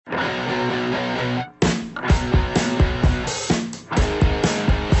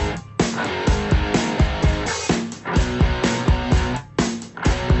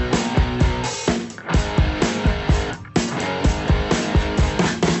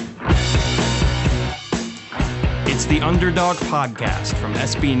the Underdog Podcast from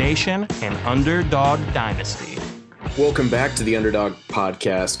SB Nation and Underdog Dynasty. Welcome back to the Underdog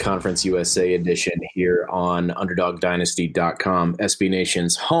Podcast Conference USA edition here on UnderdogDynasty.com, SB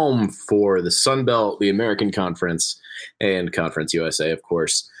Nation's home for the Sun Belt, the American Conference, and Conference USA, of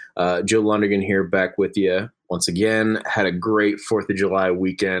course. Joe Lundergan here, back with you once again. Had a great 4th of July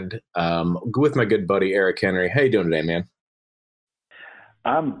weekend with my good buddy Eric Henry. How you doing today, man?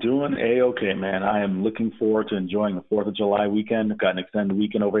 I'm doing A-okay, man. I am looking forward to enjoying the 4th of July weekend. Got an extended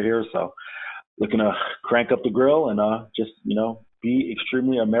weekend over here, so looking to crank up the grill and just, be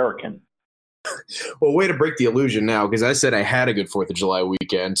extremely American. Well, way to break the illusion now, because I said I had a good 4th of July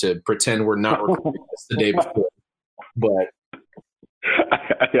weekend to pretend we're not recording this the day before. But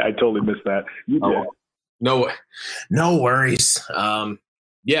I totally missed that. You did. No worries.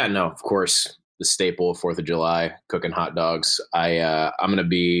 Of course, the staple of 4th of July, cooking hot dogs. I'm going to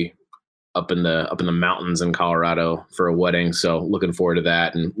be up in the mountains in Colorado for a wedding, so looking forward to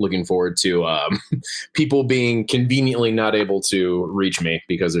that, and looking forward to people being conveniently not able to reach me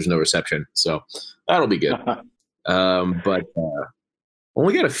because there's no reception. So that'll be good. But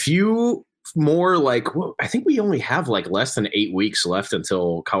only got a few more. I think we only have less than 8 weeks left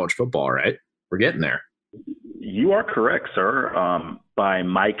until college football. Right, we're getting there. You are correct, sir. By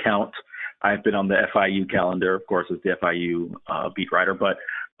my count, I've been on the FIU calendar, of course, as the FIU beat writer, but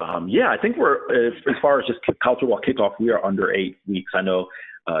I think we're, as far as just college football kickoff, we are under 8 weeks. I know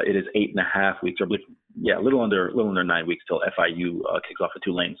it is 8.5 weeks, or a little under 9 weeks till FIU kicks off at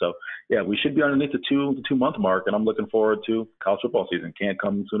Tulane. So we should be underneath the 2 month mark, and I'm looking forward to college football season. Can't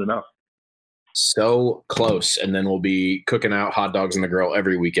come soon enough. So close, and then we'll be cooking out hot dogs on the grill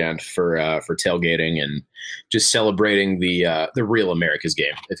every weekend for tailgating and just celebrating the real America's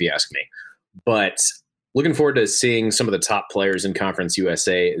game, if you ask me. But looking forward to seeing some of the top players in Conference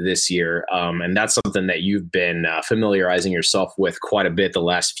USA this year, and that's something that you've been familiarizing yourself with quite a bit the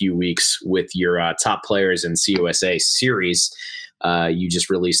last few weeks with your top players in CUSA series. You just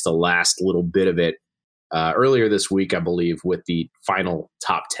released the last little bit of it earlier this week, I believe, with the final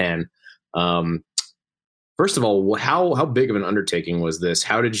top 10. First of all, how big of an undertaking was this?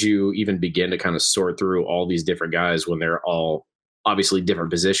 How did you even begin to kind of sort through all these different guys when they're all obviously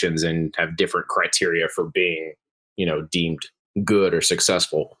different positions and have different criteria for being, deemed good or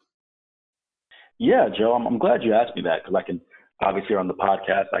successful? Yeah, Joe, I'm glad you asked me that, because I can, obviously on the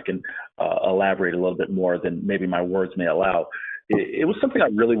podcast, I can elaborate a little bit more than maybe my words may allow. It was something I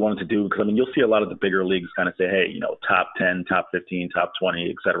really wanted to do, because, you'll see a lot of the bigger leagues kind of say, hey, top 10, top 15, top 20,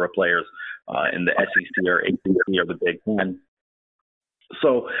 et cetera, players in the SEC or ACC or the Big Ten.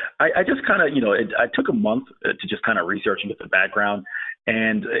 So I just kind of, I took a month to just kind of research and get the background.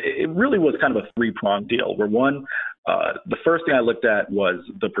 And it really was kind of a 3-pronged deal, where one, the first thing I looked at was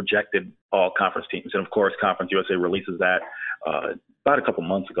the projected all conference teams. And of course, Conference USA releases that about a couple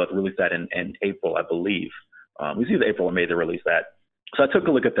months ago. They released that in April, I believe. It was either April or May they released that. So I took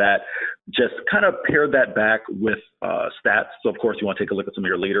a look at that, just kind of paired that back with stats. So of course, you want to take a look at some of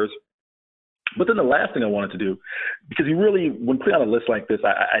your leaders. But then the last thing I wanted to do, because when putting out a list like this,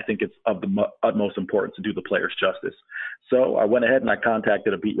 I think it's of the utmost importance to do the players justice. So I went ahead and I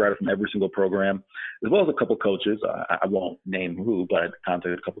contacted a beat writer from every single program, as well as a couple coaches. I won't name who, but I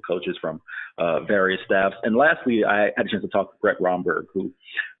contacted a couple coaches from various staffs. And lastly, I had a chance to talk to Brett Romberg, who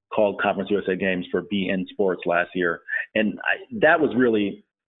called Conference USA games for BN Sports last year. And that was really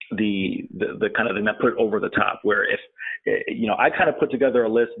the kind of thing that put it over the top, where if, I kind of put together a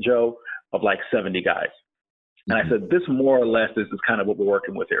list, Joe, of 70 guys. And I said, this more or less is kind of what we're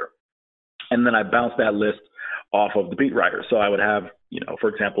working with here. And then I bounced that list off of the beat writers. So I would have, for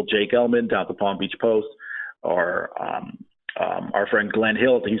example, Jake Elman down at the Palm Beach Post, or our friend Glenn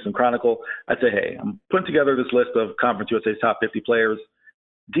Hill at the Houston Chronicle. I'd say, hey, I'm putting together this list of Conference USA's top 50 players.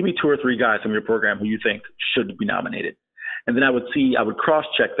 Give me 2 or 3 guys from your program who you think should be nominated. And then I would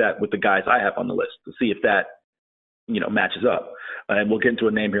cross-check that with the guys I have on the list to see if that, matches up. And we'll get into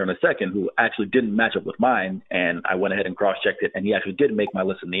a name here in a second who actually didn't match up with mine, and I went ahead and cross-checked it, and he actually did make my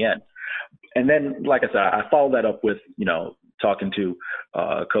list in the end. And then, like I said, I followed that up with, talking to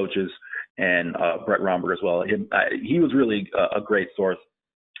coaches and Brett Romberg as well. He was really a great source.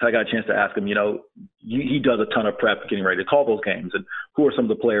 I got a chance to ask him, he does a ton of prep getting ready to call those games, and who are some of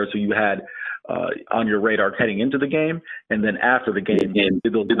the players who you had on your radar heading into the game, and then after the game,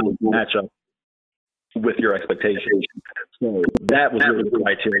 did those match up with your expectations? So that was really the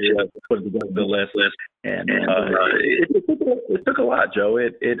criteria to put together the list. And it took a lot, Joe.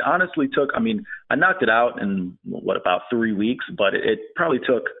 It honestly took, I knocked it out in about 3 weeks, but it probably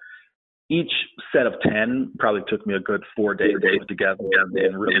took each set of 10 probably took me a good 4 days to put together,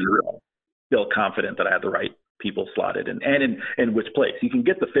 and really feel confident that I had the right people slotted and in which place. You can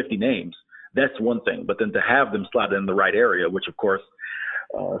get the 50 names. That's one thing. But then to have them slotted in the right area, which, of course,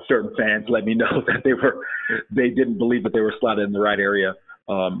 certain fans let me know that they didn't believe that they were slotted in the right area.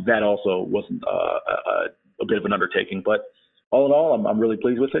 That also wasn't a bit of an undertaking. But all in all, I'm really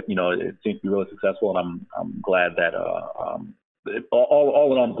pleased with it. It seems to be really successful, and I'm glad that all in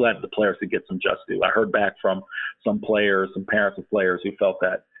all, I'm glad that the players could get some just due. I heard back from some parents of players who felt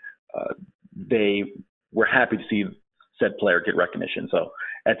that they were happy to see said player get recognition. So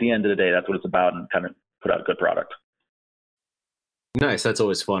at the end of the day, that's what it's about, and kind of put out a good product. Nice. That's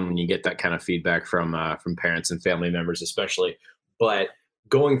always fun when you get that kind of feedback from parents and family members, especially. But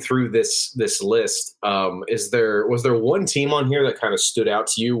going through this list, was there one team on here that kind of stood out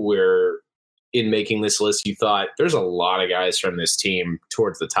to you where, in making this list, you thought there's a lot of guys from this team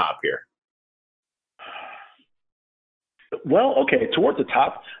towards the top here? Well, okay, towards the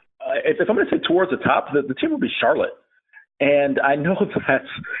top. If I'm going to say towards the top, the team would be Charlotte. And I know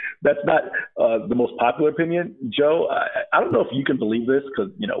that's not the most popular opinion, Joe. I don't know if you can believe this,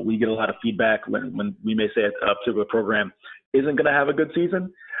 because we get a lot of feedback when we may say a particular program isn't going to have a good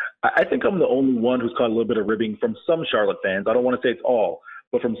season. I think I'm the only one who's caught a little bit of ribbing from some Charlotte fans. I don't want to say it's all,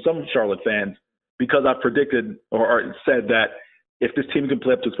 but from some Charlotte fans, because I predicted or said that if this team can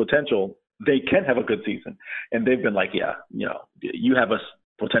play up to its potential, they can have a good season. And they've been like, you have us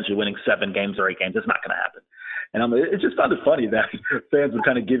potentially winning 7 games or 8 games. It's not going to happen. And it just sounded funny that fans would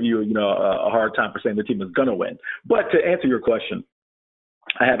kind of give you, a hard time for saying the team is going to win. But to answer your question,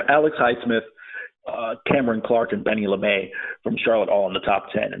 I have Alex Highsmith, Cameron Clark, and Benny LeMay from Charlotte all in the top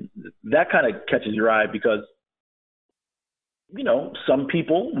 10. And that kind of catches your eye because, some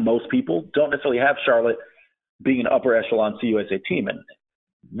people, most people, don't necessarily have Charlotte being an upper echelon CUSA team. And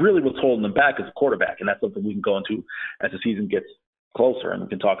really what's holding them back is the quarterback. And that's something we can go into as the season gets closer, and we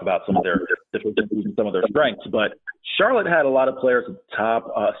can talk about some of their differences and some of their strengths. But Charlotte had a lot of players at the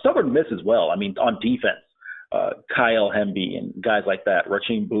top. Southern Miss as well. I mean, on defense, Kyle Hemby and guys like that,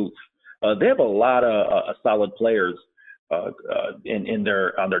 Rasheem Booth. They have a lot of solid players on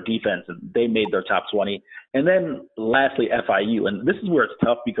their defense, and they made their top 20. And then lastly, FIU. And this is where it's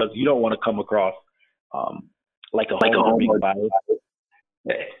tough because you don't want to come across like a homer being biased.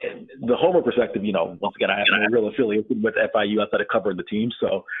 The homer perspective, once again, I have no real affiliation with FIU outside of covering the team,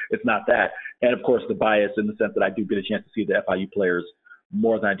 so it's not that. And of course, the bias in the sense that I do get a chance to see the FIU players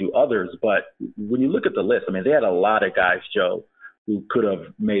more than I do others. But when you look at the list, I mean, they had a lot of guys, Joe, who could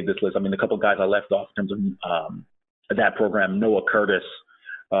have made this list. I mean, a couple of guys I left off in terms of that program. Noah Curtis,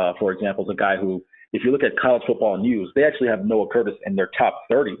 for example, is a guy who, if you look at College Football News, they actually have Noah Curtis in their top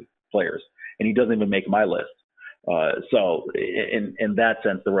 30 players, and he doesn't even make my list. So in that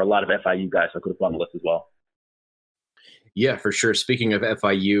sense, there were a lot of FIU guys that could have been on the list as well. Yeah, for sure. Speaking of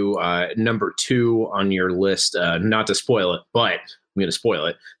FIU, number 2 on your list, not to spoil it, but I'm going to spoil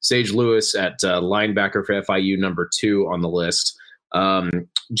it. Sage Lewis at linebacker for FIU, number 2 on the list.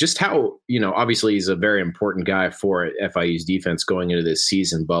 Just how, obviously he's a very important guy for FIU's defense going into this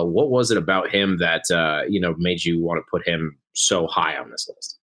season, but what was it about him that, made you want to put him so high on this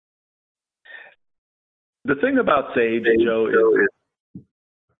list? The thing about Sage, Joe,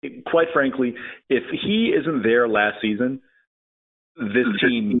 is, quite frankly, if he isn't there last season, this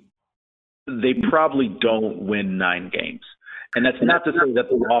team, they probably don't win 9 games. And that's not to say that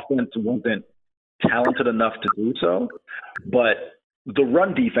the offense wasn't talented enough to do so, but the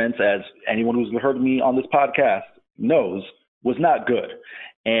run defense, as anyone who's heard me on this podcast knows, was not good.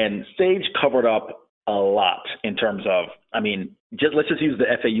 And Sage covered up a lot in terms of, let's just use the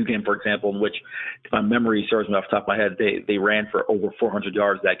FAU game, for example, in which, if my memory serves me off the top of my head, they ran for over 400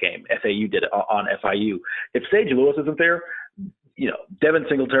 yards that game. FAU did it on FIU. If Sage Lewis isn't there, Devin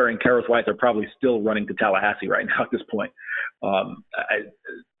Singletary and Karras White are probably still running to Tallahassee right now at this point.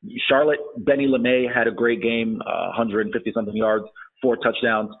 Charlotte, Benny LeMay had a great game, 150-something yards, 4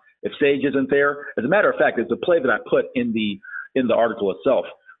 touchdowns. If Sage isn't there, as a matter of fact, it's a play that I put in the article itself,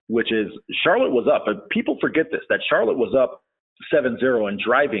 which is Charlotte was up. But people forget this, that Charlotte was up 7-0 and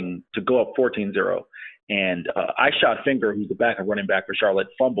driving to go up 14-0. And Ishot Finger, who's the backup running back for Charlotte,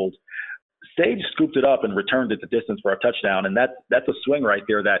 fumbled. Sage scooped it up and returned it the distance for a touchdown. And that's a swing right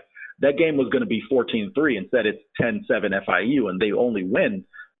there that game was going to be 14-3. Instead, it's 10-7 FIU, and they only win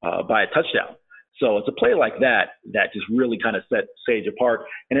by a touchdown. So it's a play like that just really kind of set Sage apart.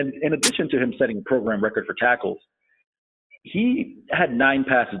 And in addition to him setting a program record for tackles, he had 9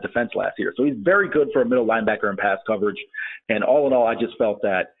 passes defense last year. So he's very good for a middle linebacker in pass coverage. And all in all, I just felt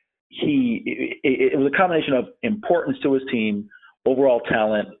that it was a combination of importance to his team, overall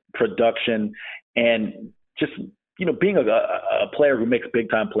talent, production, and just, being a player who makes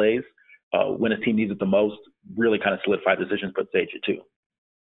big time plays. when a team needs it the most, really kind of solidify decisions, but Sage it too.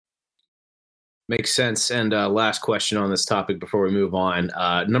 Makes sense. And last question on this topic before we move on.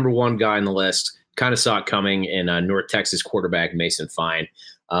 Number one guy on the list, kind of saw it coming in North Texas quarterback Mason Fine.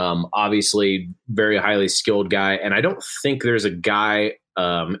 Obviously, very highly skilled guy. And I don't think there's a guy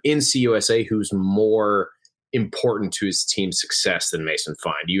in CUSA who's more important to his team's success than Mason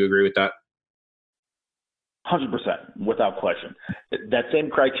Fine. Do you agree with that? 100%, without question. That same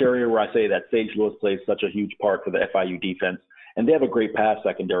criteria where I say that Sage Lewis plays such a huge part for the FIU defense, and they have a great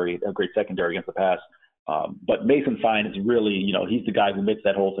secondary against the pass. But Mason Fine is really, he's the guy who makes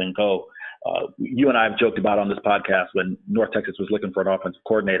that whole thing go. You and I have joked about on this podcast when North Texas was looking for an offensive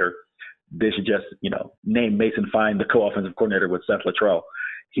coordinator, they should just, name Mason Fine the co-offensive coordinator with Seth Luttrell.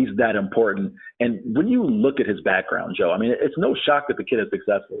 He's that important. And when you look at his background, Joe, I mean, it's no shock that the kid is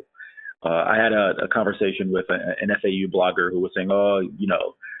successful. I had a conversation with an FAU blogger who was saying,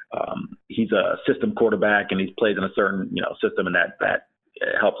 he's a system quarterback and he's played in a certain, system, and that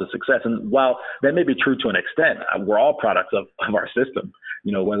helps his success. And while that may be true to an extent, we're all products of our system,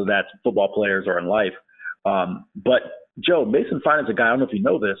 whether that's football players or in life. But Joe, Mason Fine is a guy, I don't know if you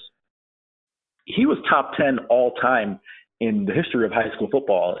know this, he was top 10 all time in the history of high school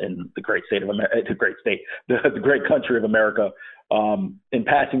football in the great state of America, the great country of America, in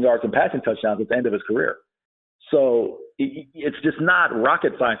passing yards and passing touchdowns at the end of his career. So it's just not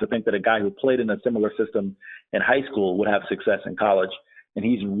rocket science to think that a guy who played in a similar system in high school would have success in college. And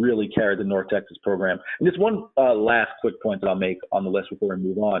he's really carried the North Texas program. And just one last quick point that I'll make on the list before we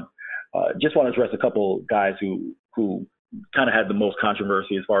move on. Just want to address a couple guys who kind of had the most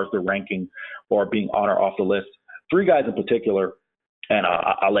controversy as far as their ranking or being on or off the list. Three guys in particular, and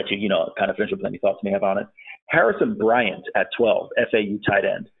I'll let you, kind of finish up with any thoughts you may have on it. Harrison Bryant at 12, FAU tight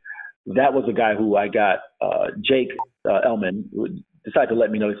end. That was a guy who I got, Jake Elman decided to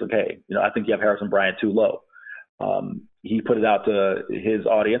let me know. He's like, hey, I think you have Harrison Bryant too low. He put it out to his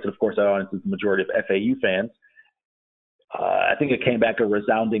audience, and of course that audience is the majority of FAU fans. I think it came back a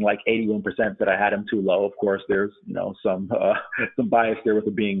resounding 81% that I had him too low. Of course, there's some bias there with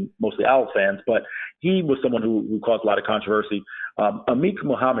it being mostly Owl fans, but he was someone who caused a lot of controversy. Amik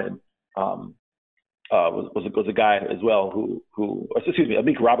Muhammad was a guy as well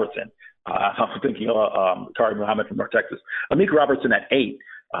Amik Robertson. I'm thinking Tari Muhammad from North Texas. Amik Robertson at 8.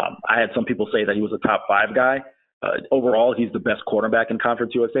 I had some people say that he was a top 5 guy. Overall, he's the best quarterback in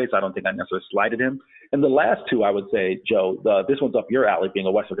Conference USA, so I don't think I necessarily slighted him. And the last two, I would say, Joe, this one's up your alley, being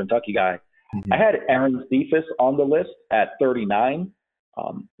a Western Kentucky guy. Mm-hmm. I had Aaron Cephas on the list at 39.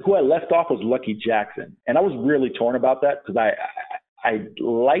 Who I left off was Lucky Jackson. And I was really torn about that because I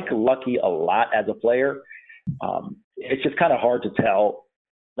like Lucky a lot as a player. It's just kind of hard to tell.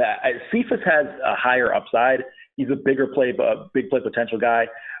 Cephas has a higher upside. He's a big play potential guy.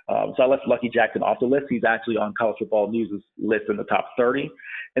 So I left Lucky Jackson off the list. He's actually on College Football News' list in the top 30.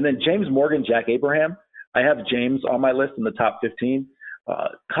 And then James Morgan, Jack Abraham. I have James on my list in the top 15.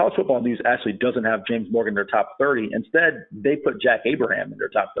 College Football News actually doesn't have James Morgan in their top 30. Instead, they put Jack Abraham in their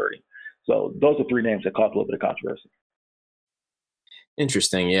top 30. So those are three names that caused a little bit of controversy.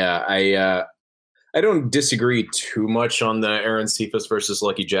 Interesting. Yeah. I don't disagree too much on the Aaron Cephas versus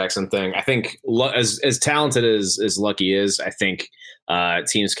Lucky Jackson thing. I think as talented as Lucky is, I think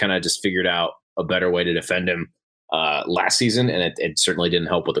teams kind of just figured out a better way to defend him last season, and it certainly didn't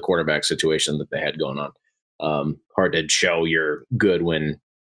help with the quarterback situation that they had going on. Hard to show you're good when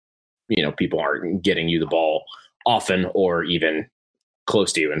people aren't getting you the ball often or even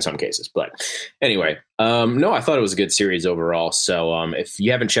close to you in some cases. But anyway, no, I thought it was a good series overall. So if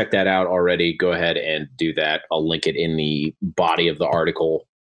you haven't checked that out already, go ahead and do that. I'll link it in the body of the article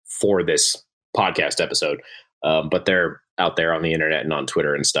for this podcast episode. But they're out there on the internet and on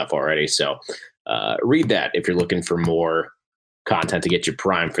Twitter and stuff already. So read that if you're looking for more content to get you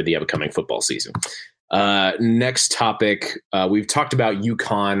primed for the upcoming football season. Next topic, we've talked about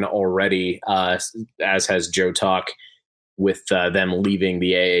UConn already, as has Joe Talk, with them leaving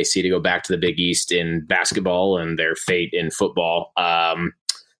the AAC to go back to the Big East in basketball and their fate in football.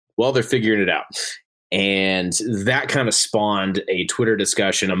 Well, they're figuring it out. And that kind of spawned a Twitter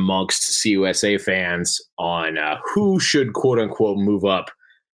discussion amongst CUSA fans on who should, quote unquote, move up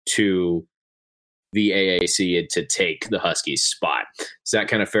to the AAC to take the Huskies spot. Is that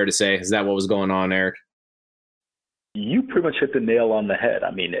kind of fair to say? Is that what was going on, Eric? You pretty much hit the nail on the head.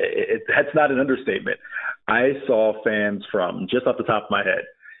 I mean, that's not an understatement. I saw fans from, just off the top of my head,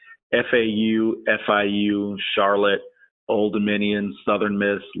 FAU, FIU, Charlotte, Old Dominion, Southern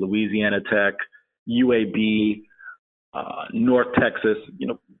Miss, Louisiana Tech, UAB, North Texas,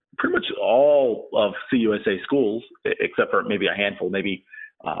 pretty much all of CUSA schools, except for maybe a handful, maybe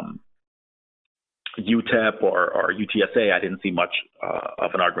UTEP or UTSA, I didn't see much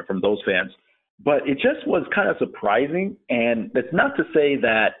of an argument from those fans. But it just was kind of surprising. And that's not to say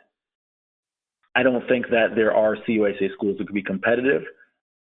that I don't think that there are CUSA schools that could be competitive.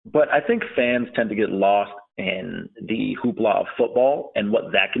 But I think fans tend to get lost in the hoopla of football and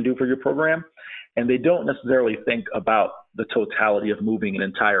what that can do for your program. And they don't necessarily think about the totality of moving an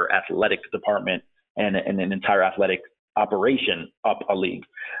entire athletic department and an entire athletic operation up a league.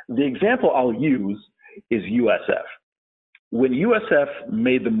 The example I'll use is USF. When USF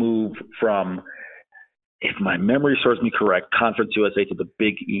made the move from, if my memory serves me correct, Conference USA to the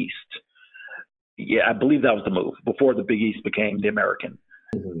Big East. Yeah, I believe that was the move before the Big East became the American.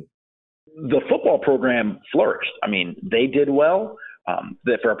 Mm-hmm. The football program flourished. I mean, they did well.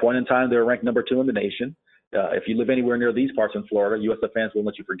 For a point in time, they were ranked number 2 in the nation. If you live anywhere near these parts in Florida, USF fans won't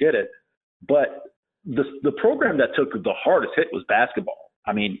let you forget it. But the program that took the hardest hit was basketball.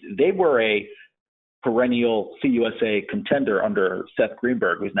 I mean, they were a perennial CUSA contender under Seth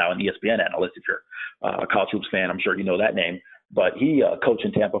Greenberg, who's now an ESPN analyst. If you're a college hoops fan, I'm sure you know that name. But he coached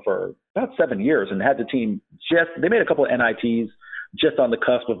in Tampa for about 7 years and had the team they made a couple of NITs just on the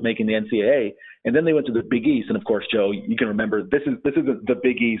cusp of making the NCAA. And then they went to the Big East. And of course, Joe, you can remember this is the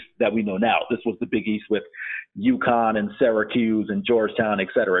Big East that we know now. This was the Big East with UConn and Syracuse and Georgetown, et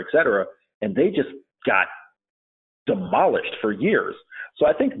cetera, et cetera. And they just got demolished for years. So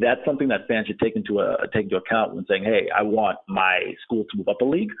I think that's something that fans should take into account when saying, hey, I want my school to move up a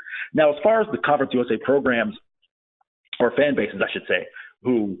league. Now, as far as the Conference USA programs or fan bases, I should say,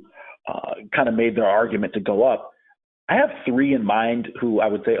 who kind of made their argument to go up, I have 3 in mind who I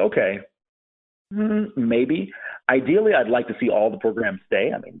would say, okay, maybe. Ideally, I'd like to see all the programs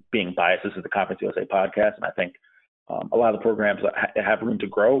stay. I mean, being biased, this is the Conference USA podcast, and I think a lot of the programs have room to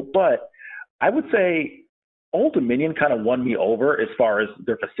grow. But I would say Old Dominion kind of won me over as far as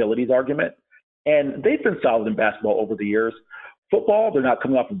their facilities argument. And they've been solid in basketball over the years. Football, they're not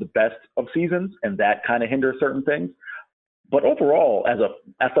coming off of the best of seasons, and that kind of hinders certain things. But overall, as an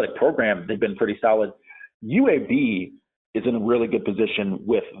athletic program, they've been pretty solid. UAB is in a really good position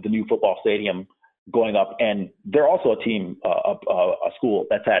with the new football stadium going up, and they're also a team, a school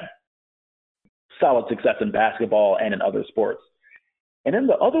that's had solid success in basketball and in other sports. And then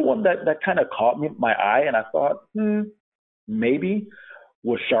the other one that kind of caught my eye, and I thought, maybe,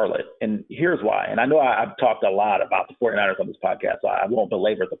 was Charlotte. And here's why. And I know I've talked a lot about the 49ers on this podcast, so I won't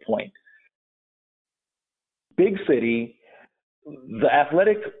belabor the point. Big city, the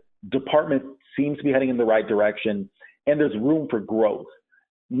athletic department seems to be heading in the right direction, and there's room for growth.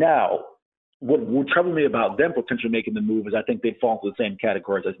 Now, what would trouble me about them potentially making the move is I think they'd fall into the same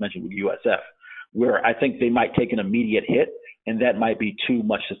categories as mentioned with USF, where I think they might take an immediate hit, and that might be too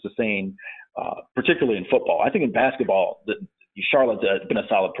much to sustain, particularly in football. I think in basketball, Charlotte's been a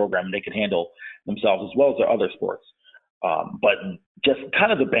solid program, and they can handle themselves as well as their other sports. But just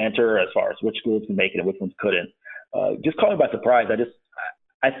kind of the banter as far as which schools can make it and which ones couldn't, just caught me by surprise.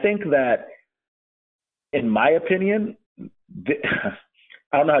 I think that, in my opinion,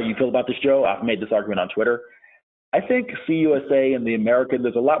 I don't know how you feel about this, Joe. I've made this argument on Twitter. I think CUSA and the American,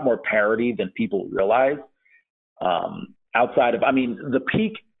 there's a lot more parity than people realize. Outside of, the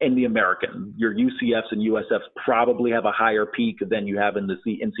peak in the American, your UCFs and USFs probably have a higher peak than you have in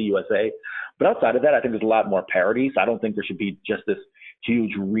CUSA. But outside of that, I think there's a lot more parity. So I don't think there should be just this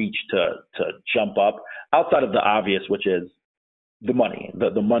huge reach to jump up. Outside of the obvious, which is the money.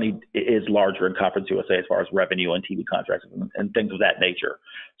 The money is larger in Conference USA as far as revenue and TV contracts and things of that nature.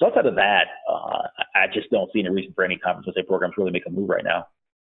 So outside of that, I just don't see any reason for any Conference USA programs to really make a move right now.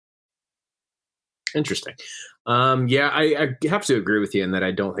 Interesting. I have to agree with you in that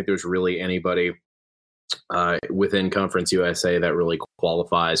I don't think there's really anybody within Conference USA that really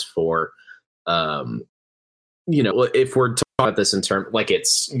qualifies for, if we're talking about this in terms like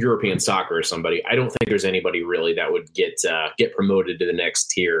it's European soccer or somebody, I don't think there's anybody really that would get promoted to the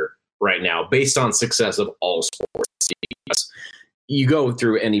next tier right now based on success of all sports. You go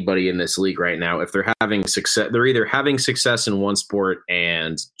through anybody in this league right now, if they're having success, they're either having success in one sport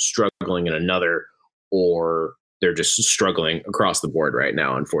and struggling in another, or they're just struggling across the board right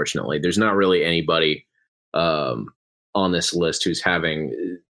now. Unfortunately, there's not really anybody on this list who's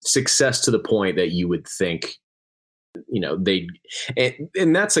having success to the point that you would think,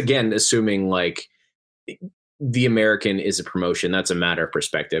 and that's again, assuming like the American is a promotion. That's a matter of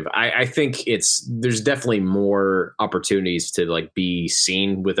perspective. I think there's definitely more opportunities to like be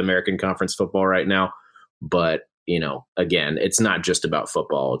seen with American Conference football right now. But, again, it's not just about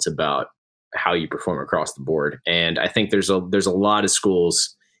football. It's about how you perform across the board. And I think there's a lot of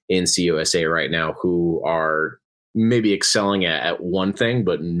schools in CUSA right now who are maybe excelling at one thing,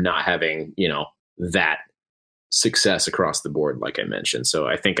 but not having, that success across the board, like I mentioned. So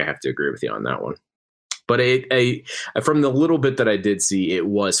I think I have to agree with you on that one. But from the little bit that I did see, it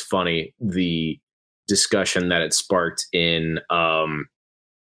was funny, the discussion that it sparked in,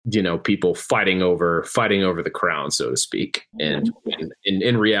 people fighting over the crown, so to speak. And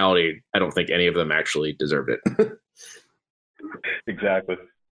in reality, I don't think any of them actually deserved it. Exactly.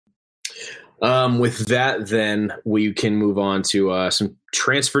 With that, then we can move on to some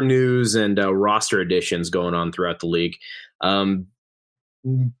transfer news and roster additions going on throughout the league.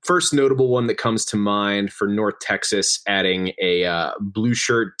 First notable one that comes to mind for North Texas, adding a blue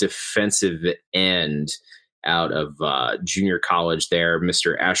shirt defensive end out of junior college there,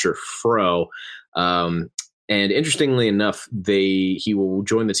 Mr. Asher Froh. And interestingly enough, he will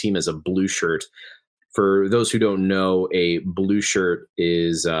join the team as a blue shirt. For those who don't know, a blue shirt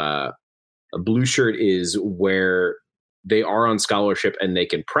is where they are on scholarship and they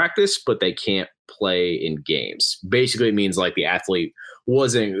can practice, but they can't play in games. Basically, it means like the athlete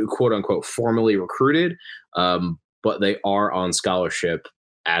wasn't quote unquote formally recruited, but they are on scholarship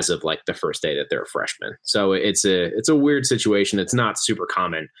as of like the first day that they're a freshman. So it's a weird situation. It's not super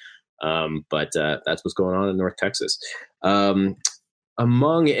common, but that's what's going on in North Texas.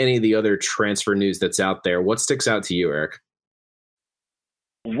 Among any of the other transfer news that's out there, what sticks out to you, Eric?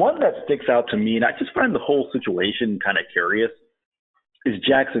 One that sticks out to me, and I just find the whole situation kind of curious, is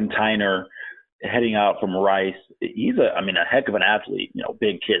Jackson Tyner heading out from Rice. He's a heck of an athlete,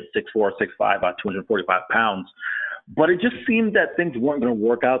 big kid, 6'4", 6'5", about 245 pounds. But it just seemed that things weren't going to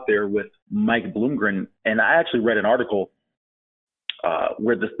work out there with Mike Bloomgren. And I actually read an article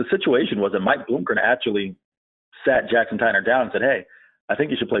where the situation was that Mike Bloomgren actually sat Jackson Tyner down and said, hey, I think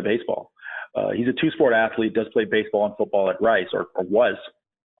you should play baseball. He's a two-sport athlete, does play baseball and football at Rice, or was,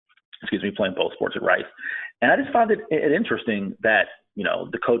 playing both sports at Rice. And I just found it interesting that,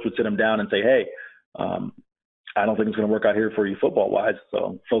 the coach would sit him down and say, hey, I don't think it's going to work out here for you football-wise,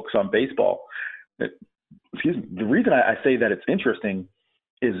 so focus on baseball. The reason I say that it's interesting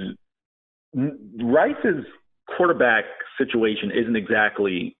is Rice's quarterback situation isn't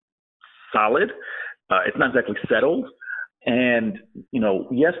exactly solid. It's not exactly settled. And,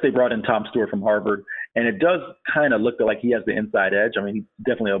 yes, they brought in Tom Stewart from Harvard, and it does kind of look like he has the inside edge. I mean, he's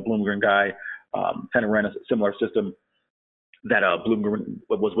definitely a Bloomgren guy, kind of ran a similar system that Bloomgren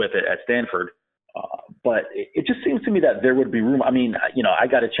was with at Stanford. But it just seems to me that there would be room. I mean, I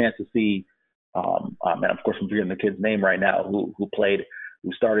got a chance to see, and of course I'm forgetting the kid's name right now, who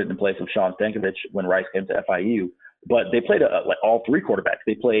started in place of Sean Stankovic when Rice came to FIU. But they played like all three quarterbacks.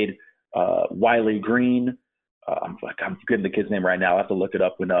 They played Wiley Green. I'm forgetting the kid's name right now. I have to look it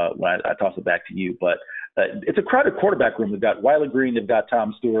up when I toss it back to you. But it's a crowded quarterback room. They've got Wiley Green. They've got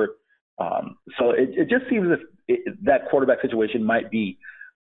Tom Stewart. So it just seems as if that quarterback situation might be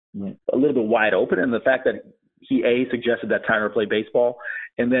a little bit wide open. And the fact that he, A, suggested that Tyner play baseball,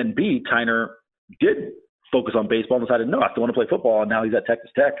 and then B, Tyner did focus on baseball and decided, no, I still want to play football, and now he's at Texas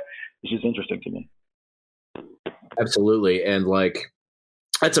Tech. It's just interesting to me. Absolutely. And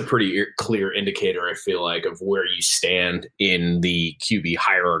that's a pretty clear indicator, I feel like, of where you stand in the QB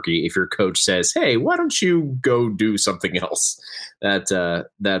hierarchy. If your coach says, hey, why don't you go do something else? That's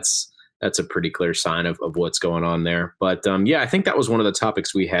a pretty clear sign of what's going on there. But I think that was one of the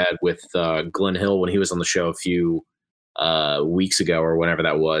topics we had with Glenn Hill when he was on the show a few weeks ago or whenever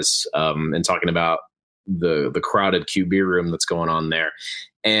that was, and talking about the crowded QB room that's going on there.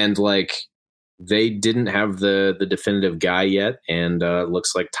 And they didn't have the definitive guy yet, and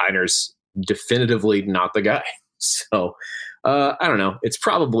looks like Tyner's definitively not the guy. So I don't know. It's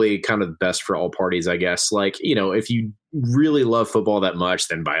probably kind of best for all parties, I guess. If you really love football that much,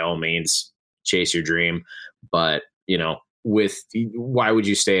 then by all means chase your dream. But, why would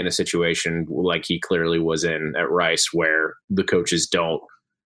you stay in a situation like he clearly was in at Rice, where the coaches don't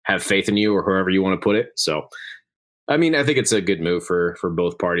have faith in you, or however you want to put it? So, I think it's a good move for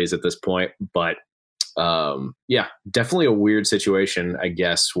both parties at this point. But definitely a weird situation, I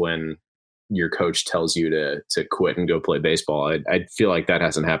guess, when your coach tells you to quit and go play baseball. I feel like that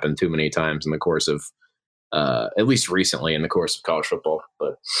hasn't happened too many times in the course of, at least recently in the course of college football.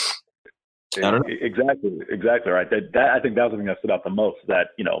 But I don't know. Exactly right. That I think that was the thing that stood out the most. That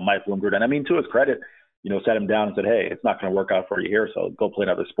Mike Bloomgren, and to his credit, sat him down and said, "Hey, it's not going to work out for you here, so go play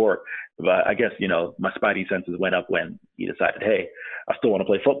another sport." But I guess my spidey senses went up when he decided, "Hey, I still want to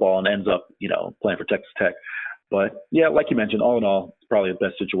play football," and ends up playing for Texas Tech. But yeah, like you mentioned, all in all, it's probably the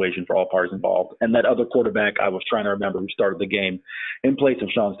best situation for all parties involved. And that other quarterback I was trying to remember who started the game in place of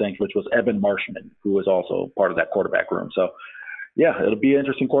Sean Stankovic was Evan Marshman, who was also part of that quarterback room. So yeah, it'll be an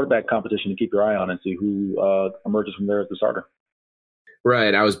interesting quarterback competition to keep your eye on and see who emerges from there as the starter.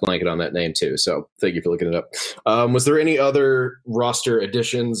 Right. I was blanking on that name too. So thank you for looking it up. Was there any other roster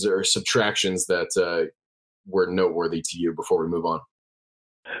additions or subtractions that were noteworthy to you before we move on?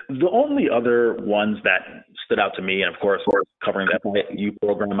 The only other ones that stood out to me, and of course, covering the FIU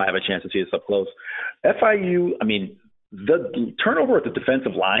program, I have a chance to see this up close. FIU, I mean, the turnover at the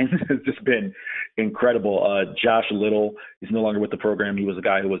defensive line has just been incredible. Josh Little is no longer with the program. He was a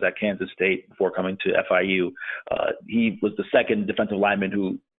guy who was at Kansas State before coming to FIU. He was the second defensive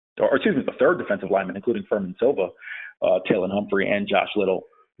lineman the third defensive lineman, including Furman Silva, Taylor Humphrey, and Josh Little,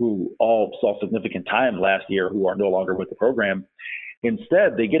 who all saw significant time last year, who are no longer with the program.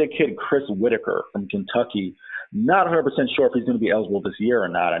 Instead, they get a kid, Chris Whitaker from Kentucky. Not 100% sure if he's going to be eligible this year or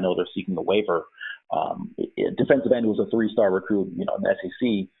not. I know they're seeking a waiver. Defensive end was a 3-star recruit, in the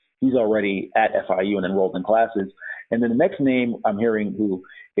SEC. He's already at FIU and enrolled in classes. And then the next name I'm hearing, who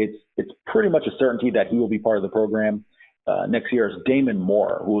it's pretty much a certainty that he will be part of the program next year, is Damon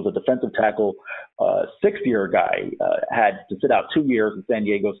Moore, who was a defensive tackle, 6th-year guy, had to sit out 2 years at San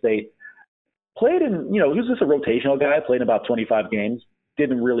Diego State. Played in, he was just a rotational guy, played in about 25 games,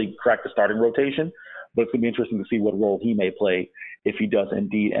 didn't really crack the starting rotation, but it's going to be interesting to see what role he may play if he does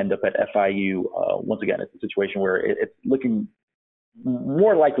indeed end up at FIU. Once again, it's a situation where it's looking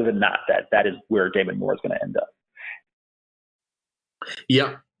more likely than not that is where Damon Moore is going to end up.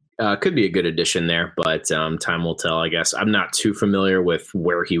 Yeah, could be a good addition there, but time will tell, I guess. I'm not too familiar with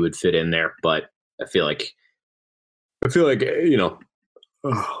where he would fit in there, but I feel like,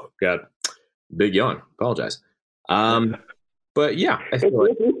 oh, God. Big yawn. Apologize. But yeah, I feel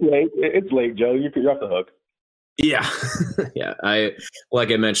it's late. It's late, Joe. You're off the hook. Yeah, yeah.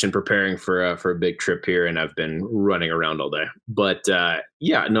 Like I mentioned, preparing for a big trip here, and I've been running around all day. But I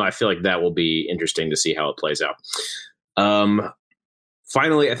feel like that will be interesting to see how it plays out.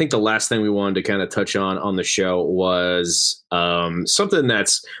 Finally, I think the last thing we wanted to kind of touch on the show was something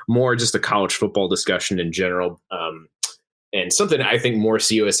that's more just a college football discussion in general. And something I think more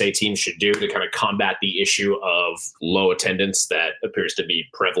CUSA teams should do to kind of combat the issue of low attendance that appears to be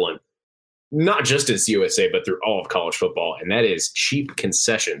prevalent, not just in CUSA, but through all of college football. And that is cheap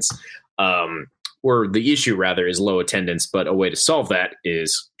concessions, or the issue rather is low attendance. But a way to solve that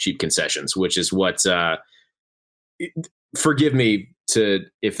is cheap concessions, which is what, forgive me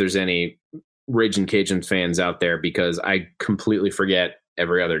if there's any Raging Cajun fans out there, because I completely forget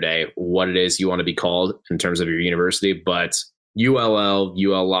every other day what it is you want to be called in terms of your university, but ULL,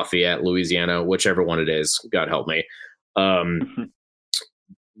 UL Lafayette, Louisiana, whichever one it is, God help me,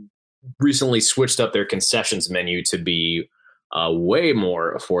 recently switched up their concessions menu to be way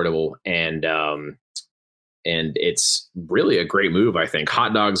more affordable, and it's really a great move. I think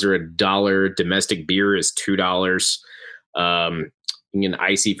hot dogs are $1, domestic beer is $2, you can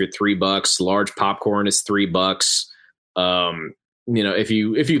icy for $3, large popcorn is $3. If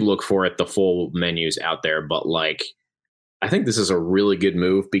you look for it, the full menu's out there, but I think this is a really good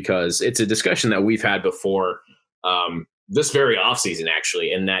move because it's a discussion that we've had before this very offseason,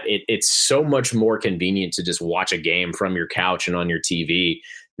 actually, in that it's so much more convenient to just watch a game from your couch and on your TV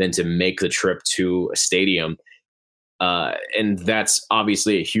than to make the trip to a stadium. And that's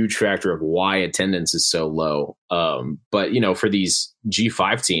obviously a huge factor of why attendance is so low. But, for these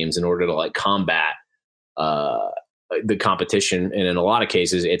G5 teams, in order to combat the competition, and in a lot of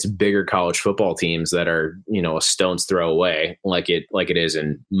cases it's bigger college football teams that are a stone's throw away, like it is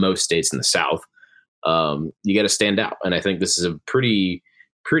in most states in the South. You got to stand out, and I think this is a pretty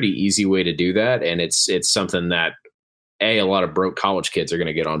easy way to do that, and it's something that a lot of broke college kids are going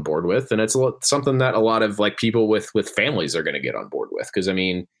to get on board with, and it's something that a lot of people with families are going to get on board with, because I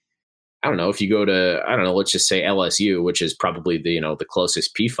don't know, if you go to let's just say LSU, which is probably the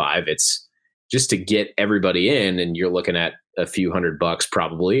closest P5, it's just to get everybody in, and you're looking at a few $100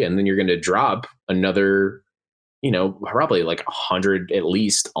 probably, and then you're going to drop another, probably $100 at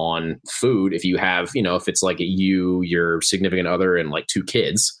least on food if you have, if it's your significant other and 2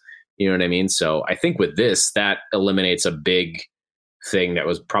 kids, you know what I mean? So I think with this, that eliminates a big thing that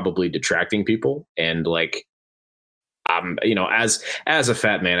was probably detracting people, and as a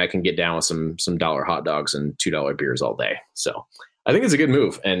fat man, I can get down with some dollar hot dogs and $2 beers all day. So I think it's a good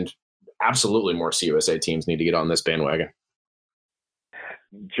move, and absolutely more CUSA teams need to get on this bandwagon.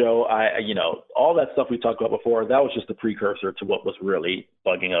 Joe, all that stuff we talked about before, that was just a precursor to what was really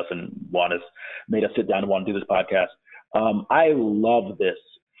bugging us and made us sit down and want to do this podcast. I love this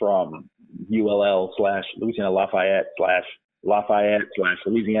from ULL / Louisiana Lafayette / Lafayette /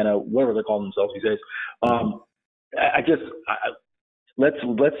 Louisiana, whatever they're calling themselves these days.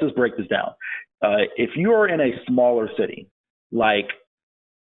 Let's just break this down. If you are in a smaller city like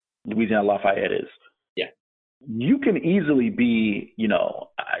Louisiana Lafayette is, yeah, you can easily be,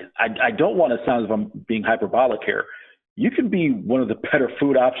 I don't want to sound as if I'm being hyperbolic here. You can be one of the better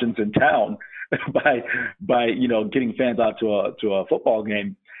food options in town by getting fans out to a football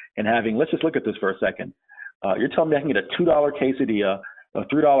game and having. Let's just look at this for a second. You're telling me I can get a $2 quesadilla, a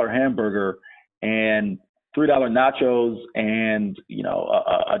 $3 hamburger, and $3 nachos, and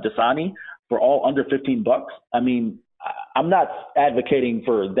a Dasani for all under $15. I mean, I'm not advocating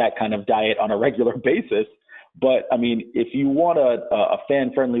for that kind of diet on a regular basis, but I mean, if you want a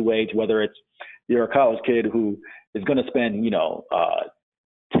fan-friendly wage, whether it's you're a college kid who is going to spend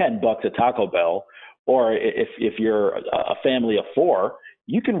 $10 at Taco Bell, or if you're a family of four,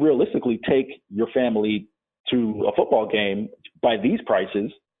 you can realistically take your family to a football game by these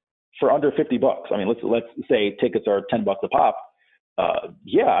prices for under $50. I mean, let's say tickets are $10 a pop.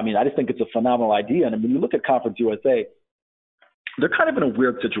 I mean, I just think it's a phenomenal idea. And when you look at Conference USA, they're kind of in a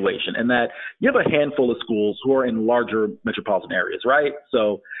weird situation in that you have a handful of schools who are in larger metropolitan areas, right?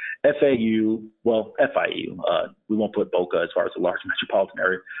 So FIU, we won't put Boca as far as a large metropolitan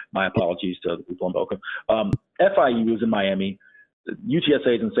area. My apologies to the people in Boca. FIU is in Miami.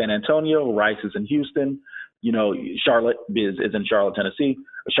 UTSA is in San Antonio. Rice is in Houston. Charlotte is in Charlotte, Tennessee.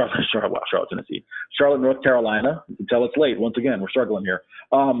 Charlotte, Tennessee. Charlotte, North Carolina. You can tell it's late. Once again, we're struggling here.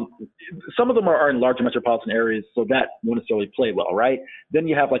 Some of them are in larger metropolitan areas, so that won't necessarily play well, right? Then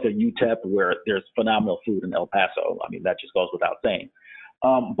you have like a UTEP where there's phenomenal food in El Paso. I mean, that just goes without saying.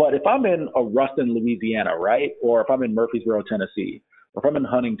 But if I'm in a Ruston, Louisiana, right, or if I'm in Murfreesboro, Tennessee, or if I'm in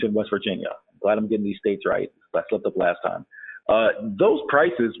Huntington, West Virginia, I'm glad I'm getting these states right. I slipped up last time. Those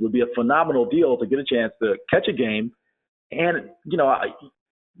prices would be a phenomenal deal to get a chance to catch a game, and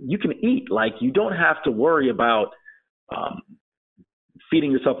you can eat. Like, you don't have to worry about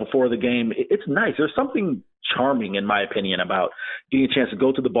feeding yourself before the game. It's nice. There's something charming, in my opinion, about getting a chance to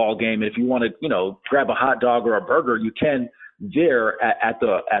go to the ball game, and if you want to, grab a hot dog or a burger, you can there at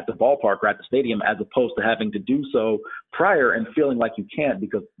the ballpark or at the stadium, as opposed to having to do so prior and feeling like you can't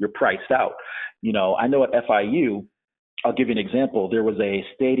because you're priced out. I know at FIU. I'll give you an example. There was a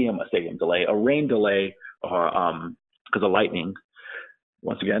rain delay, because of lightning.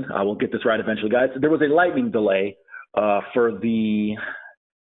 Once again, I will get this right eventually, guys. There was a lightning delay for the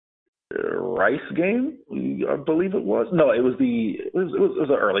Rice game, I believe it was. No, it was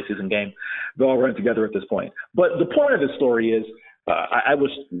an early season game. They all ran together at this point. But the point of this story is, I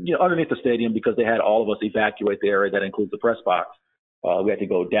was underneath the stadium because they had all of us evacuate the area that includes the press box. We had to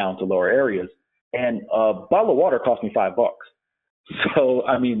go down to lower areas. And a bottle of water cost me $5. So,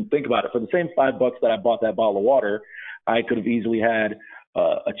 I mean, think about it. For the same $5 that I bought that bottle of water, I could have easily had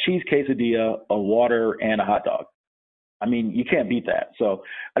a cheese quesadilla, a water, and a hot dog. I mean, you can't beat that. So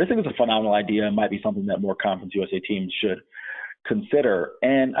I just think it's a phenomenal idea. It might be something that more Conference USA teams should consider.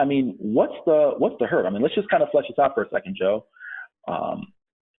 And, I mean, what's the hurt? I mean, let's just kind of flesh this out for a second, Joe.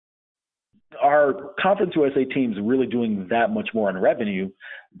 Are Conference USA teams really doing that much more in revenue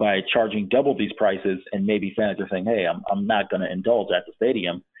by charging double these prices, and maybe fans are saying, hey, I'm not going to indulge at the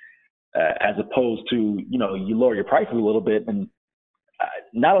stadium, as opposed to, you lower your prices a little bit, and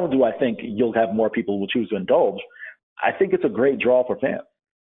not only do I think you'll have more people who will choose to indulge, I think it's a great draw for fans.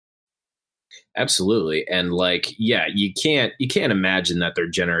 Absolutely. And you can't imagine that they're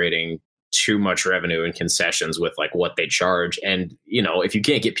generating too much revenue in concessions with what they charge. And, if you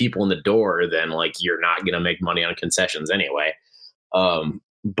can't get people in the door, then you're not going to make money on concessions anyway.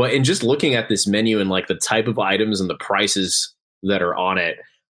 But in just looking at this menu and the type of items and the prices that are on it,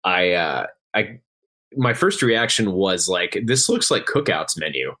 my first reaction was this looks like Cookout's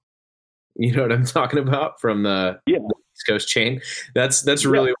menu. You know what I'm talking about from the East Coast chain? That's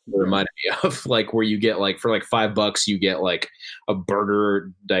really what it reminded me of. Where you get for $5, you get a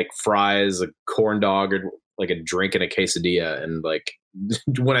burger, fries, a corn dog, or a drink and a quesadilla. And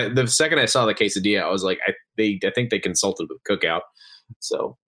the second I saw the quesadilla, I was I think they consulted with Cookout.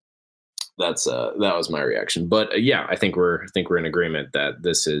 So that was my reaction. But I think we're in agreement that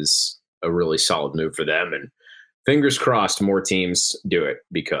this is a really solid move for them, and fingers crossed more teams do it,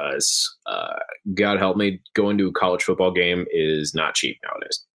 because God help me, going to a college football game is not cheap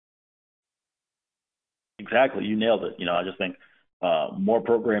nowadays. Exactly. You nailed it. I just think more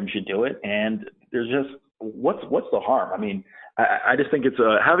programs should do it. And there's just, what's the harm? I mean, I just think it's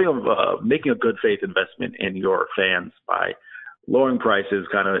making a good faith investment in your fans by lowering prices,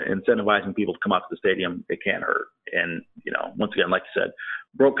 kind of incentivizing people to come out to the stadium. It can't hurt. And, once again, like you said,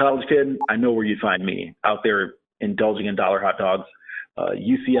 broke college kid, I know where you find me, out there indulging in dollar hot dogs.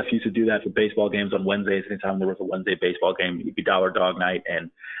 UCF used to do that for baseball games on Wednesdays. Anytime there was a Wednesday baseball game, it'd be dollar dog night.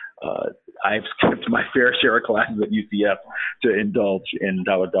 And I've skipped my fair share of classes at UCF to indulge in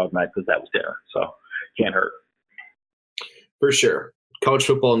dollar dog night because that was dinner. So can't hurt. For sure. College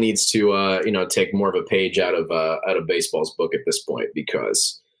football needs to, take more of a page out of baseball's book at this point,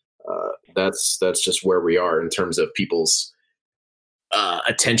 because that's just where we are in terms of people's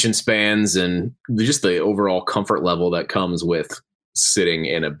attention spans and just the overall comfort level that comes with sitting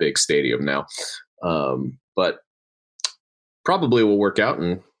in a big stadium now. But probably will work out.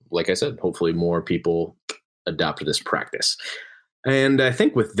 And like I said, hopefully more people adopt this practice. And I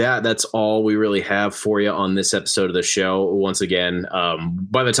think with that, that's all we really have for you on this episode of the show. Once again,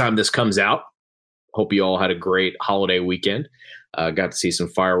 by the time this comes out, hope you all had a great holiday weekend. Got to see some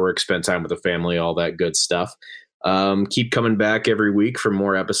fireworks, spent time with the family, all that good stuff. Keep coming back every week for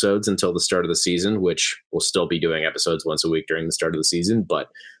more episodes until the start of the season, which we'll still be doing episodes once a week during the start of the season, but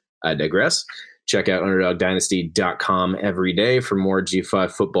I digress. Check out UnderdogDynasty.com every day for more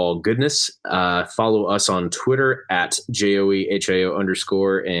G5 football goodness. Follow us on Twitter at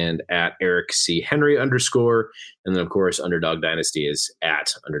JOEHIO_ and at Eric C. Henry _. And then, of course, Underdog Dynasty is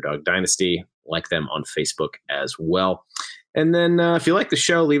at Underdog Dynasty. Like them on Facebook as well. And then if you like the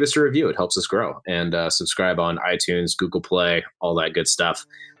show, leave us a review. It helps us grow. And subscribe on iTunes, Google Play, all that good stuff.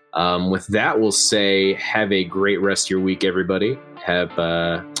 With that, we'll say have a great rest of your week, everybody. Have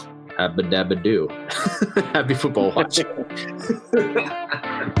a dabba-doo. Happy football watching.